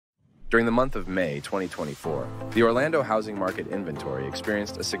During the month of May 2024, the Orlando housing market inventory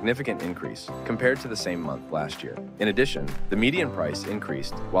experienced a significant increase compared to the same month last year. In addition, the median price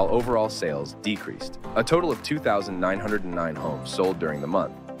increased while overall sales decreased. A total of 2,909 homes sold during the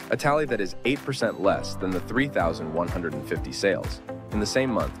month, a tally that is 8% less than the 3,150 sales in the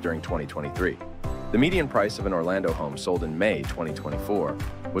same month during 2023. The median price of an Orlando home sold in May 2024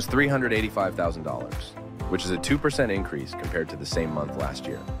 was $385,000, which is a 2% increase compared to the same month last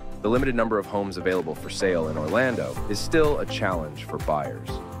year. The limited number of homes available for sale in Orlando is still a challenge for buyers.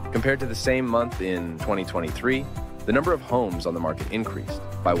 Compared to the same month in 2023, the number of homes on the market increased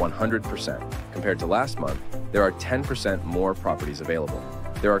by 100%. Compared to last month, there are 10% more properties available.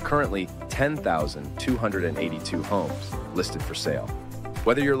 There are currently 10,282 homes listed for sale.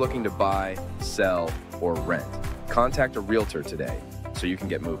 Whether you're looking to buy, sell, or rent, contact a realtor today so you can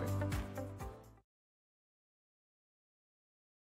get moving.